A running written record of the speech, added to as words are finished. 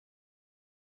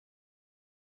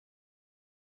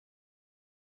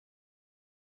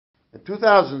In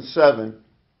 2007,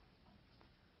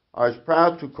 I was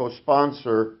proud to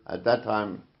co-sponsor, at that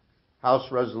time,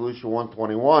 House Resolution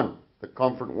 121, the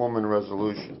Comfort Woman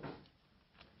Resolution.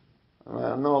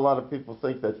 I know a lot of people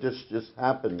think that this just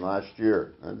happened last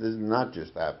year. This did not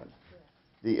just happen.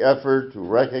 The effort to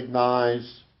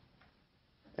recognize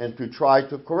and to try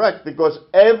to correct, because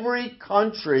every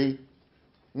country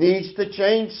needs to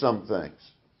change some things.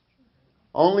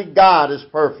 Only God is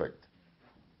perfect.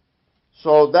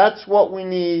 So that's what we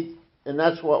need, and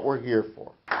that's what we're here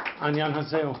for.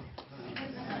 안녕하세요.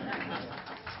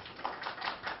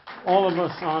 All of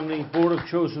us on the Board of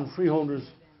Chosen Freeholders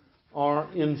are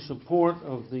in support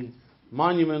of the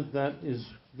monument that is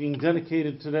being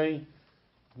dedicated today.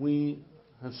 We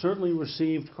have certainly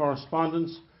received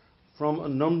correspondence from a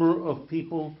number of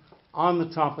people on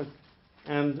the topic,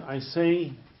 and I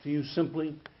say to you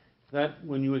simply that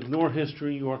when you ignore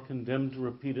history, you are condemned to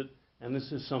repeat it, and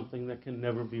this is something that can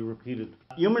never be repeated.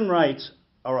 Human rights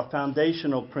are a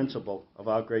foundational principle of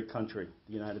our great country,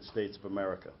 the United States of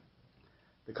America.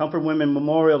 The Comfort Women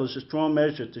Memorial is a strong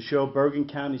measure to show Bergen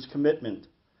County's commitment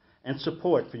and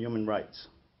support for human rights.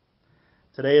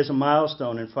 Today is a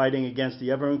milestone in fighting against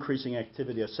the ever-increasing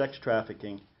activity of sex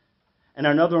trafficking, and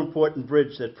another important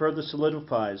bridge that further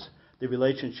solidifies the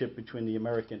relationship between the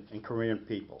American and Korean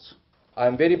peoples.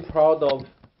 I'm very proud of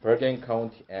Bergen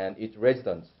County and its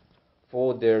residents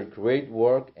for their great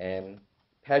work and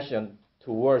passion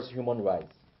towards human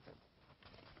rights.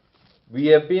 We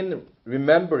have been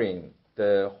remembering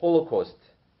the Holocaust,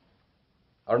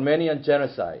 Armenian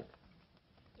genocide,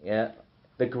 and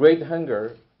the Great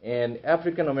Hunger, and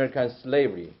African American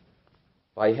slavery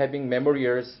by having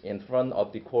memorials in front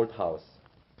of the courthouse.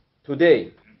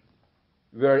 Today,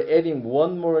 we are adding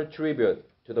one more tribute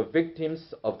to the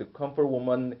victims of the Comfort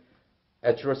Woman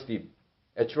atrocity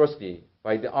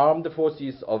by the armed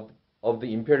forces of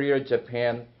the Imperial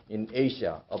Japan in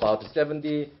Asia about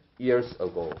 70 years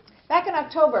ago. Back in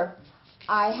October,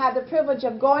 I had the privilege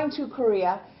of going to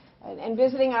Korea and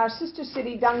visiting our sister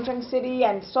city, Dongjeong City,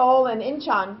 and Seoul and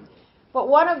Incheon. But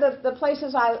one of the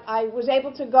places I was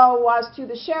able to go was to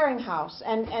the Sharing House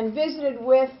and visited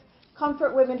with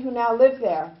Comfort women who now live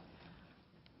there.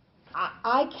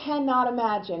 I cannot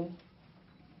imagine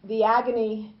the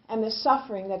agony and the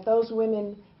suffering that those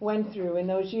women went through in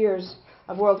those years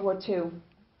of World War II.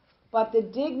 But the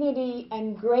dignity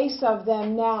and grace of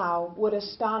them now would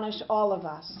astonish all of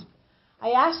us.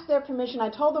 I asked their permission. I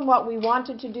told them what we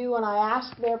wanted to do, and I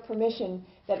asked their permission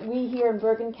that we here in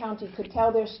Bergen County could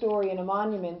tell their story in a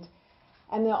monument.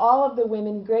 And all of the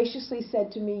women graciously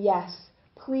said to me, yes,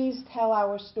 please tell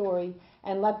our story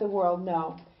and let the world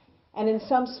know. And in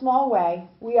some small way,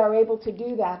 we are able to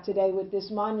do that today with this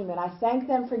monument. I thank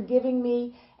them for giving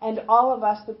me and all of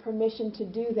us the permission to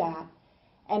do that.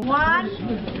 And 1,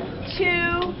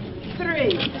 2,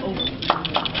 3.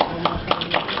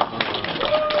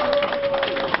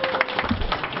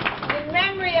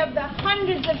 Of the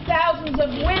hundreds of thousands of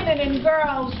women and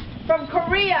girls from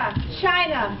Korea,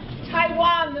 China,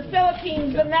 Taiwan, the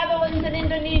Philippines, the Netherlands, and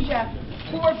Indonesia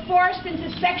who were forced into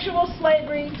sexual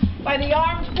slavery by the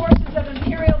armed forces of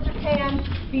Imperial Japan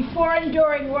before and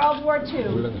during World War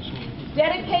II.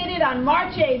 Dedicated on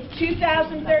March 8,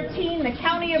 2013, the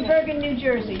County of Bergen, New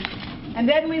Jersey. And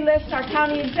then we list our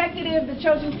county executive, the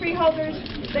Chosen Freeholders,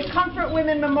 the Comfort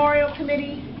Women Memorial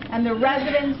Committee, and the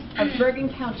residents of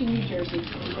Bergen County, New Jersey.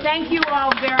 Thank you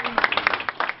all very much.